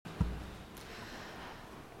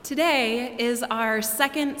Today is our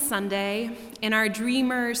second Sunday in our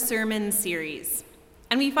Dreamer Sermon series,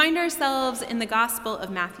 and we find ourselves in the Gospel of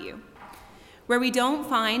Matthew, where we don't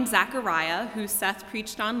find Zechariah, who Seth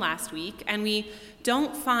preached on last week, and we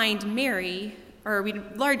don't find Mary, or we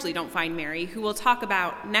largely don't find Mary, who we'll talk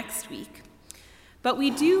about next week. But we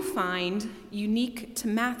do find, unique to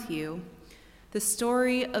Matthew, the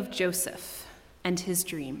story of Joseph and his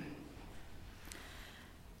dream.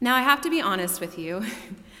 Now, I have to be honest with you,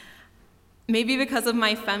 maybe because of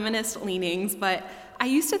my feminist leanings, but I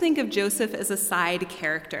used to think of Joseph as a side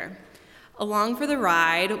character, along for the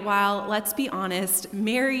ride, while, let's be honest,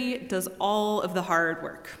 Mary does all of the hard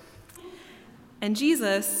work. And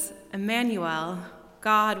Jesus, Emmanuel,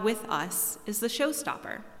 God with us, is the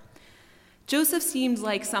showstopper. Joseph seems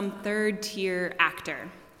like some third-tier actor,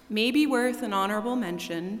 maybe worth an honorable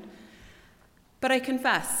mention, but I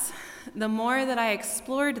confess, the more that I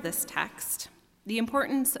explored this text, the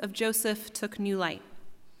importance of Joseph took new light.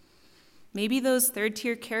 Maybe those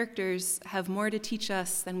third-tier characters have more to teach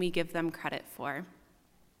us than we give them credit for.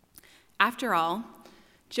 After all,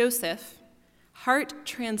 Joseph, heart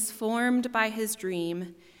transformed by his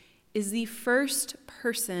dream, is the first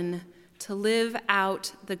person to live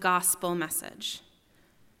out the gospel message.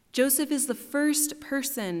 Joseph is the first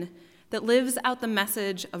person that lives out the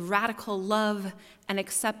message of radical love and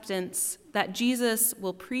acceptance that Jesus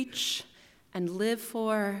will preach and live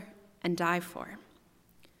for and die for.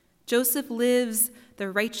 Joseph lives the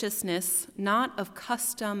righteousness not of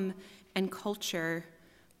custom and culture,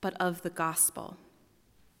 but of the gospel.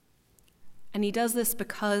 And he does this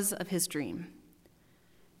because of his dream.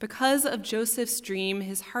 Because of Joseph's dream,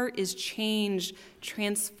 his heart is changed,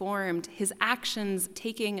 transformed, his actions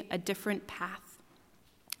taking a different path.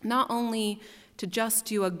 Not only to just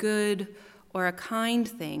do a good or a kind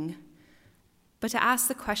thing, but to ask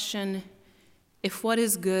the question, if what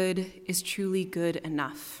is good is truly good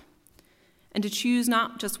enough, and to choose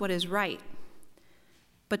not just what is right,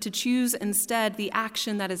 but to choose instead the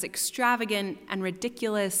action that is extravagant and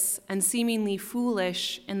ridiculous and seemingly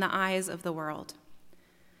foolish in the eyes of the world.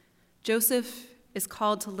 Joseph is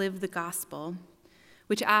called to live the gospel,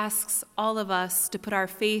 which asks all of us to put our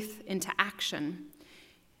faith into action,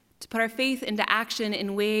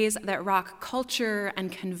 in ways that rock culture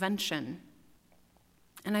and convention.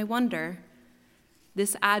 And I wonder,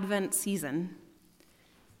 this Advent season,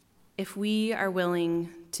 if we are willing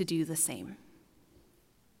to do the same.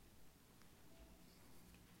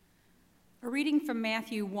 A reading from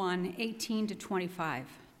Matthew 1:18-25.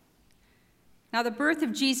 Now the birth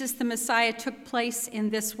of Jesus the Messiah took place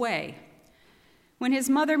in this way. When his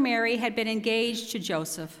mother Mary had been engaged to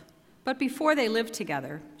Joseph, but before they lived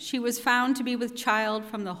together, she was found to be with child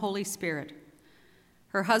from the Holy Spirit.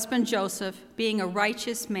 Her husband Joseph, being a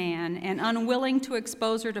righteous man and unwilling to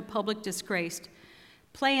expose her to public disgrace,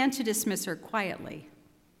 planned to dismiss her quietly.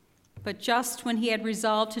 But just when he had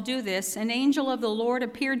resolved to do this, an angel of the Lord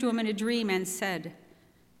appeared to him in a dream and said,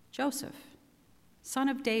 "Joseph, son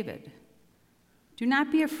of David, do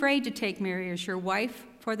not be afraid to take Mary as your wife,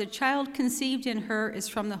 for the child conceived in her is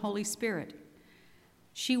from the Holy Spirit.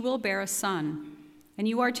 She will bear a son, and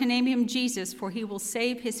you are to name him Jesus, for he will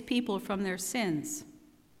save his people from their sins."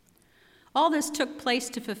 All this took place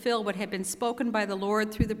to fulfill what had been spoken by the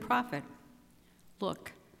Lord through the prophet.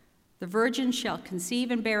 "Look, the virgin shall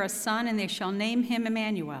conceive and bear a son, and they shall name him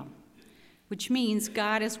Emmanuel," which means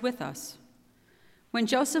God is with us. When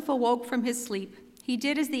Joseph awoke from his sleep, he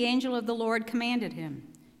did as the angel of the Lord commanded him.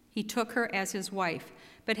 He took her as his wife,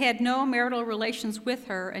 but had no marital relations with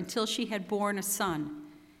her until she had borne a son,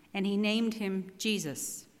 and he named him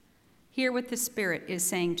Jesus. Hear what the Spirit is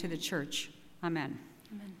saying to the church. Amen.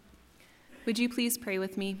 Amen. Would you please pray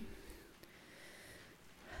with me?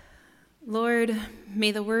 Lord,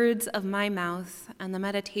 may the words of my mouth and the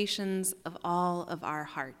meditations of all of our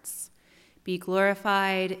hearts be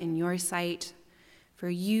glorified in your sight, for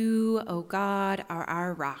you, O God, are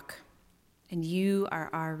our rock, and you are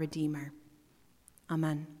our Redeemer.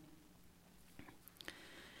 Amen.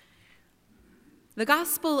 The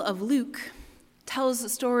Gospel of Luke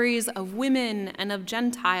tells stories of women and of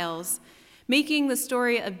Gentiles, making the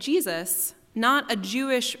story of Jesus not a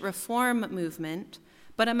Jewish reform movement,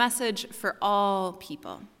 but a message for all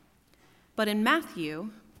people. But in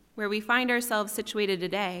Matthew, where we find ourselves situated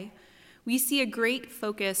today, we see a great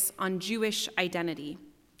focus on Jewish identity.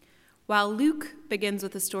 While Luke begins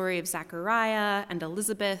with the story of Zechariah and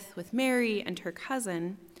Elizabeth with Mary and her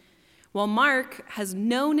cousin, while Mark has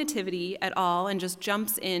no nativity at all and just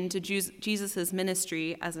jumps into Jesus'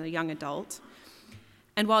 ministry as a young adult,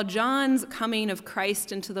 And while John's coming of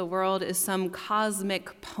Christ into the world is some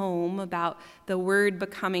cosmic poem about the Word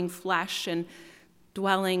becoming flesh and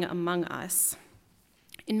dwelling among us,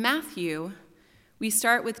 in Matthew, we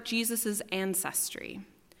start with Jesus' ancestry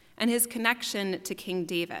and his connection to King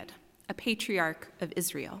David, a patriarch of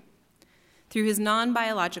Israel, through his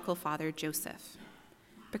non-biological father, Joseph.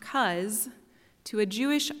 Because, to a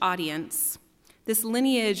Jewish audience, this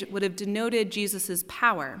lineage would have denoted Jesus'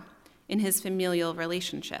 power in his familial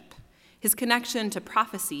relationship, his connection to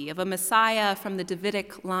prophecy of a Messiah from the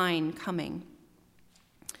Davidic line coming.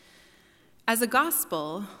 As a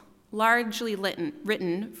gospel largely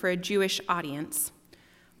written for a Jewish audience,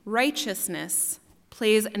 righteousness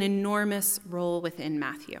plays an enormous role within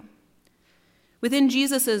Matthew. Within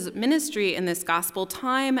Jesus' ministry in this gospel,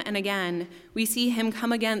 time and again, we see him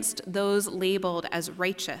come against those labeled as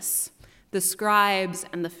righteous, the scribes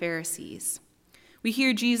and the Pharisees. We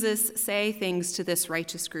hear Jesus say things to this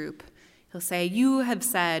righteous group. He'll say, "You have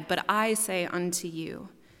said, but I say unto you.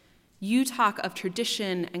 You talk of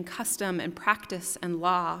tradition and custom and practice and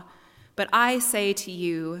law, but I say to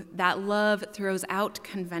you that love throws out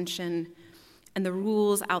convention and the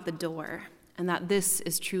rules out the door, and that this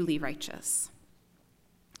is truly righteous."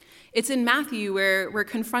 It's in Matthew where we're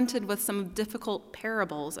confronted with some difficult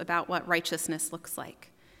parables about what righteousness looks like.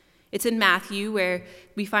 It's in Matthew where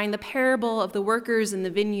we find the parable of the workers in the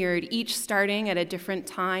vineyard, each starting at a different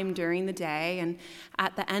time during the day, and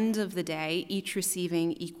at the end of the day, each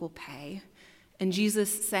receiving equal pay, and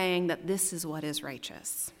Jesus saying that this is what is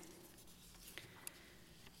righteous.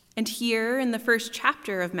 And here in the first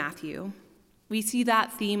chapter of Matthew, we see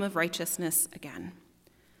that theme of righteousness again.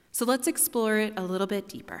 So let's explore it a little bit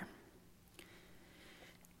deeper.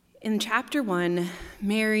 In chapter 1,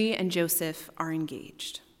 Mary and Joseph are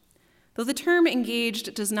engaged, though the term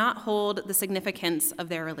engaged does not hold the significance of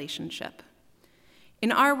their relationship.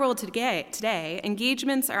 In our world today,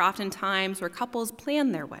 engagements are often times where couples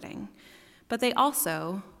plan their wedding, but they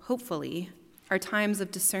also, hopefully, are times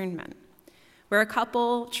of discernment, where a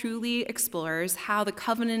couple truly explores how the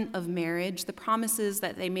covenant of marriage, the promises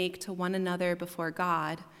that they make to one another before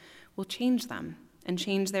God, will change them and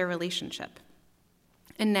change their relationship.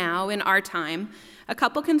 And now, in our time, a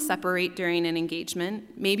couple can separate during an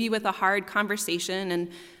engagement, maybe with a hard conversation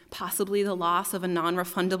and possibly the loss of a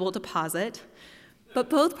non-refundable deposit,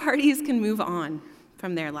 but both parties can move on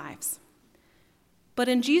from their lives. But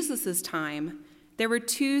in Jesus' time, there were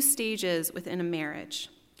two stages within a marriage.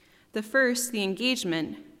 The first, the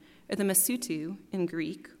engagement, or the masutu in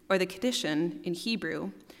Greek, or the kedushin in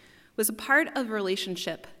Hebrew, was a part of a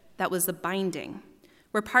relationship that was the binding,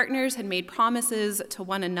 where partners had made promises to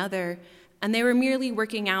one another, and they were merely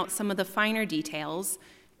working out some of the finer details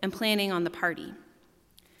and planning on the party.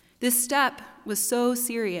 This step was so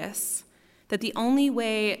serious that the only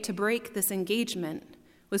way to break this engagement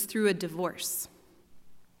was through a divorce.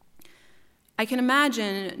 I can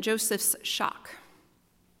imagine Joseph's shock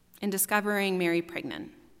in discovering Mary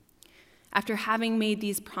pregnant. After having made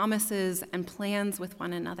these promises and plans with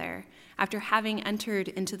one another, after having entered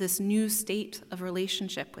into this new state of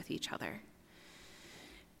relationship with each other.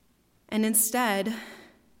 And instead,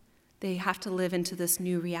 they have to live into this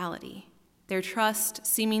new reality. Their trust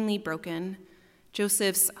seemingly broken,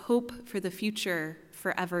 Joseph's hope for the future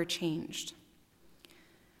forever changed.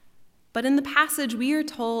 But in the passage, we are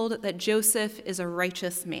told that Joseph is a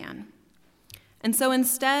righteous man. And so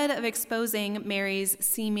instead of exposing Mary's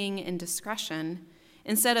seeming indiscretion,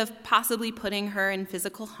 instead of possibly putting her in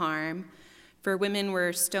physical harm, for women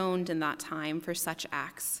were stoned in that time for such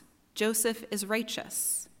acts, Joseph is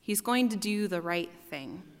righteous. He's going to do the right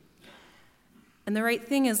thing. And the right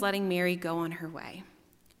thing is letting Mary go on her way,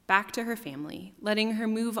 back to her family, letting her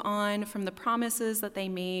move on from the promises that they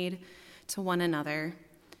made to one another.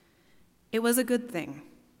 It was a good thing,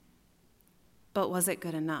 but was it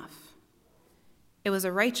good enough? It was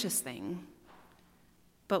a righteous thing,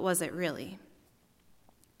 but was it really?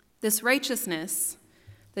 This righteousness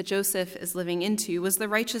that Joseph is living into was the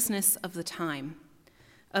righteousness of the time,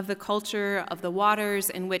 of the culture, of the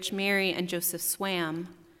waters in which Mary and Joseph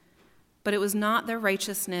swam, but it was not the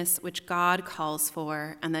righteousness which God calls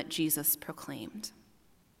for and that Jesus proclaimed.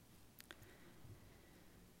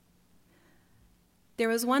 There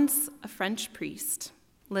was once a French priest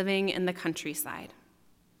living in the countryside.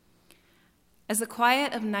 As the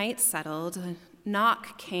quiet of night settled, a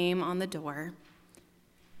knock came on the door,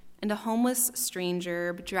 and a homeless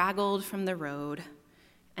stranger, bedraggled from the road,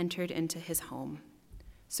 entered into his home,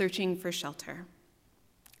 searching for shelter.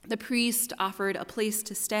 The priest offered a place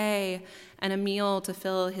to stay and a meal to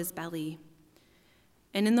fill his belly.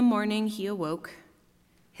 And in the morning he awoke,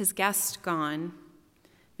 his guest gone,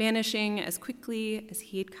 vanishing as quickly as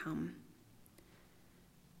he had come.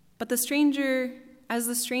 But as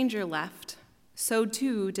the stranger left, so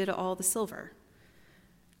too did all the silver.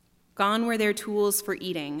 Gone were their tools for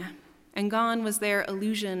eating, and gone was their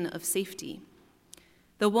illusion of safety.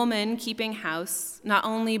 The woman keeping house, not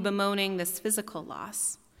only bemoaning this physical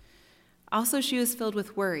loss, also she was filled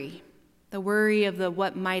with worry, the worry of the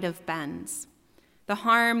what might have beens, the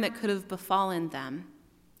harm that could have befallen them,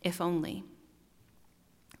 if only.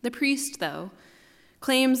 The priest, though,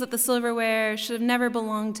 claims that the silverware should have never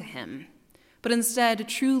belonged to him, but instead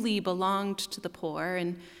truly belonged to the poor,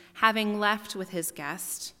 and having left with his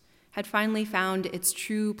guest, had finally found its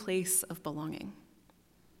true place of belonging.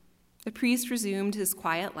 The priest resumed his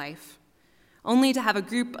quiet life, only to have a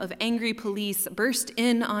group of angry police burst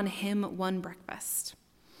in on him one breakfast.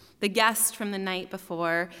 The guest from the night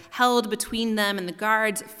before held between them and the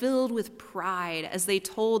guards, filled with pride as they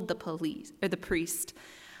told the priest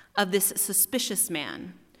of this suspicious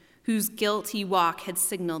man whose guilty walk had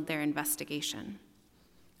signaled their investigation,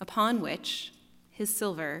 upon which his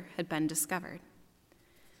silver had been discovered.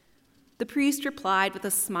 The priest replied with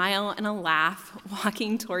a smile and a laugh,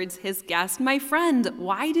 walking towards his guest, "My friend,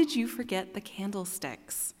 why did you forget the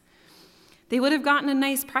candlesticks? They would have gotten a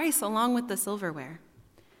nice price along with the silverware."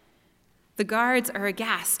 The guards are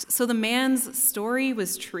aghast. So the man's story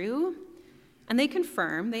was true? And they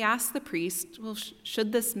confirm, they ask the priest, well,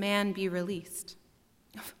 should this man be released?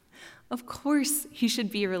 Of course he should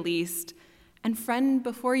be released. And friend,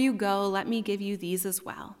 before you go, let me give you these as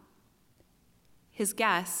well. His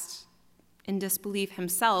guest, in disbelief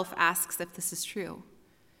himself, asks if this is true.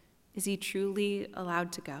 Is he truly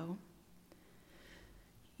allowed to go?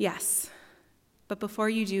 Yes, but before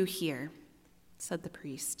you do, here, said the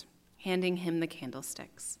priest, handing him the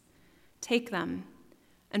candlesticks. Take them,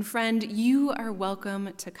 and friend, you are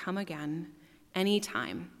welcome to come again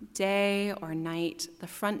anytime, day or night. The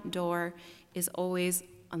front door is always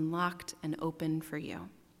unlocked and open for you.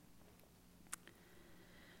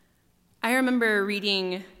 I remember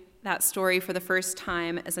reading that story for the first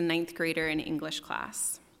time as a 9th grader in English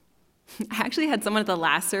class. I actually had someone at the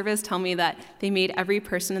last service tell me that they made every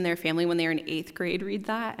person in their family when they were in 8th grade read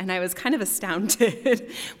that, and I was kind of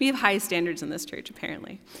astounded. We have high standards in this church,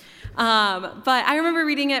 apparently. But I remember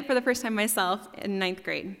reading it for the first time myself in 9th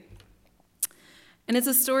grade. And it's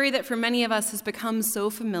a story that for many of us has become so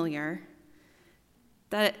familiar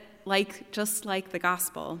that, just like the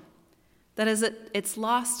gospel, that it's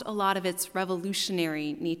lost a lot of its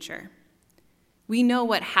revolutionary nature. We know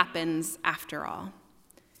what happens after all.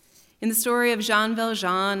 In the story of Jean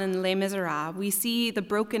Valjean and Les Miserables, we see the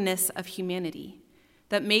brokenness of humanity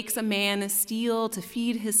that makes a man steal to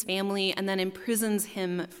feed his family and then imprisons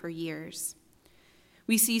him for years.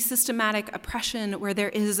 We see systematic oppression where there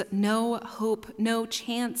is no hope, no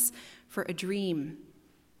chance for a dream.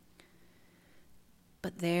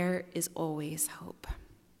 But there is always hope.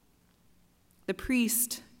 The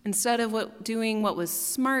priest, instead of doing what was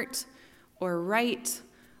smart or right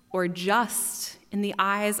or just in the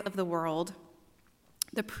eyes of the world,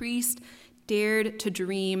 the priest dared to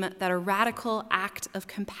dream that a radical act of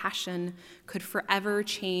compassion could forever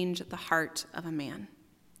change the heart of a man.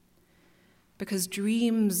 Because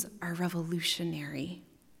dreams are revolutionary,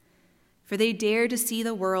 for they dare to see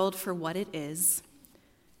the world for what it is.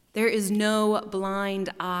 There is no blind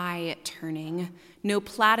eye turning, no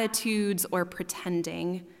platitudes or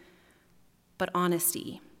pretending, but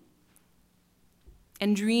honesty.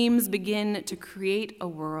 And dreams begin to create a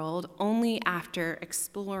world only after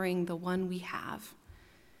exploring the one we have,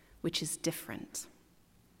 which is different.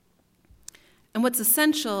 And what's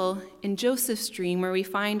essential in Joseph's dream, where we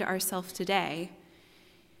find ourselves today,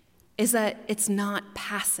 is that it's not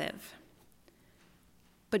passive.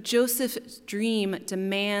 But Joseph's dream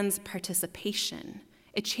demands participation.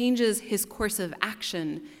 It changes his course of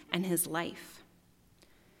action and his life.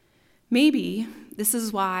 Maybe this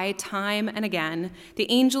is why, time and again, the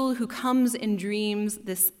angel who comes in dreams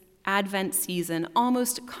this Advent season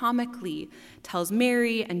almost comically tells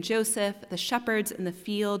Mary and Joseph, the shepherds in the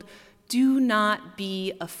field, do not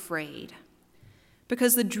be afraid.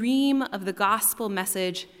 Because the dream of the gospel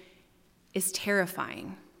message is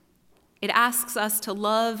terrifying. It asks us to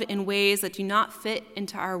love in ways that do not fit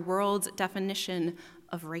into our world's definition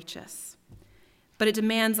of righteous. But it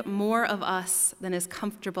demands more of us than is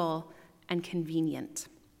comfortable and convenient.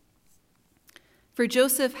 For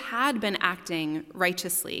Joseph had been acting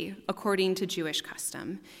righteously according to Jewish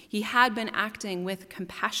custom. He had been acting with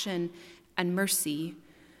compassion and mercy,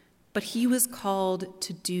 but he was called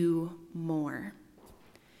to do more.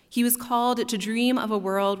 He was called to dream of a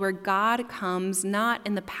world where God comes not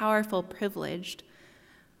in the powerful privileged,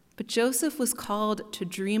 But Joseph was called to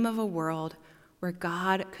dream of a world where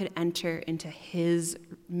God could enter into his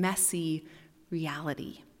messy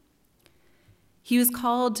reality. He was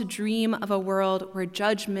called to dream of a world where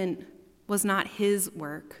judgment was not his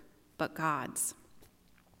work, but God's.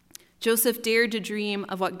 Joseph dared to dream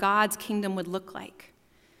of what God's kingdom would look like,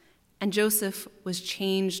 and Joseph was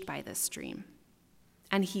changed by this dream,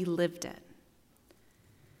 and he lived it.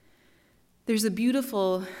 There's a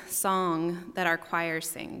beautiful song that our choir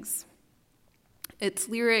sings. Its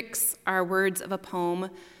lyrics are words of a poem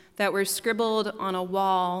that were scribbled on a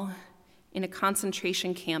wall in a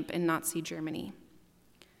concentration camp in Nazi Germany.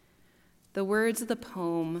 The words of the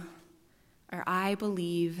poem are, "I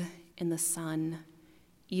believe in the sun,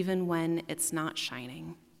 even when it's not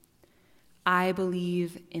shining. I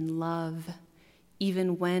believe in love,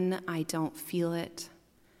 even when I don't feel it.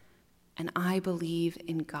 And I believe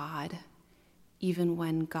in God, even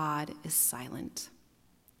when God is silent."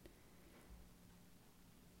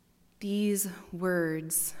 These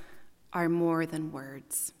words are more than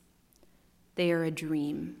words. They are a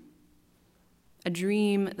dream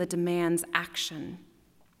that demands action,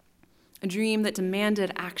 a dream that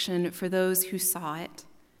demanded action for those who saw it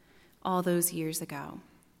all those years ago.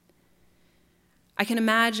 I can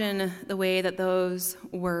imagine the way that those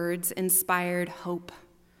words inspired hope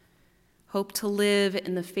to live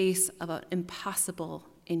in the face of an impossible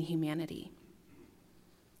inhumanity.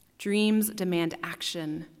 Dreams demand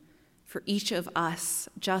action for each of us,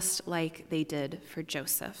 just like they did for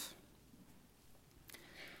Joseph.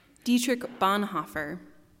 Dietrich Bonhoeffer,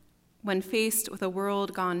 when faced with a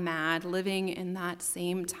world gone mad living in that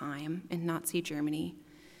same time in Nazi Germany,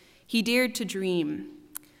 he dared to dream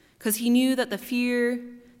because he knew that the fear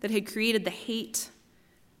that had created the hate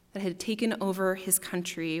that had taken over his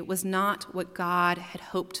country was not what God had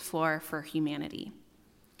hoped for humanity.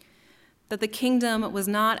 That the kingdom was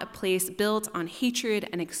not a place built on hatred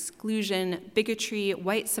and exclusion, bigotry,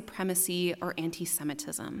 white supremacy, or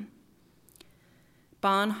anti-Semitism.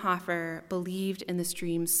 Bonhoeffer believed in this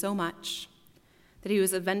dream so much that he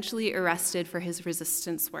was eventually arrested for his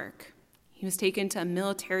resistance work. He was taken to a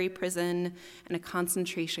military prison and a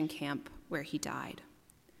concentration camp where he died.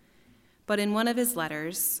 But in one of his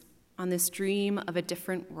letters on this dream of a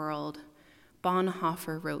different world,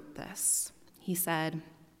 Bonhoeffer wrote this. He said,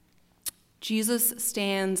 "Jesus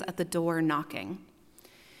stands at the door knocking.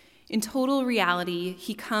 In total reality,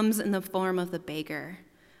 he comes in the form of the beggar,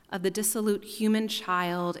 of the dissolute human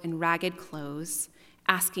child in ragged clothes,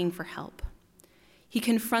 asking for help. He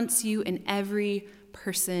confronts you in every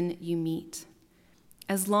person you meet.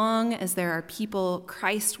 As long as there are people,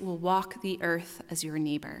 Christ will walk the earth as your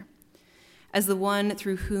neighbor, as the one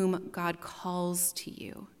through whom God calls to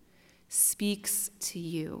you, speaks to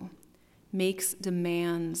you, makes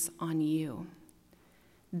demands on you.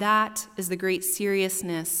 That is the great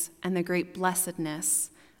seriousness and the great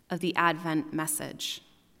blessedness of the Advent message.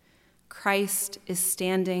 Christ is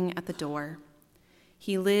standing at the door.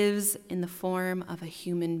 He lives in the form of a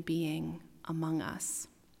human being among us."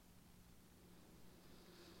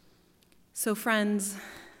 So friends,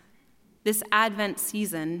 this Advent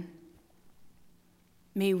season,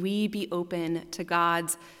 may we be open to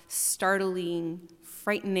God's startling,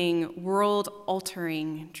 frightening,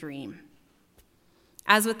 world-altering dream.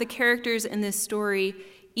 As with the characters in this story,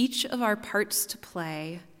 each of our parts to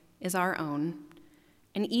play is our own,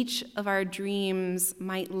 and each of our dreams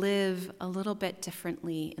might live a little bit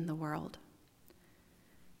differently in the world.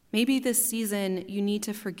 Maybe this season you need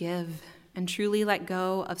to forgive and truly let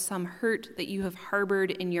go of some hurt that you have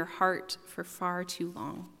harbored in your heart for far too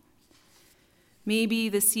long. Maybe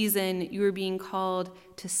this season you are being called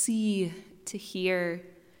to see, to hear,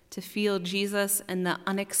 to feel Jesus in the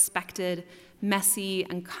unexpected, messy,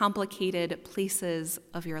 and complicated places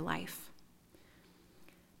of your life.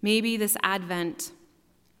 Maybe this Advent,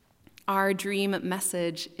 our dream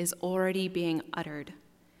message is already being uttered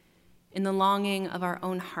in the longing of our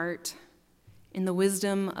own heart, in the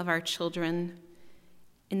wisdom of our children,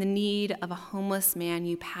 in the need of a homeless man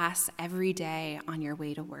you pass every day on your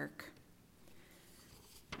way to work.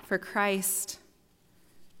 For Christ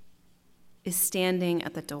is standing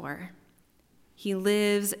at the door. He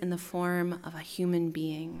lives in the form of a human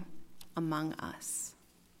being among us.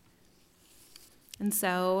 And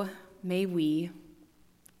so may we,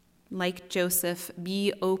 like Joseph,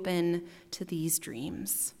 be open to these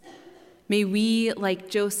dreams. May we, like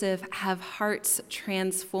Joseph, have hearts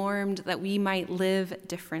transformed that we might live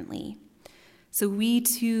differently, so we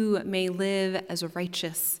too may live as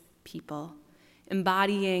righteous people,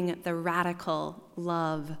 embodying the radical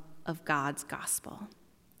love of God's gospel.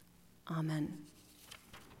 Amen.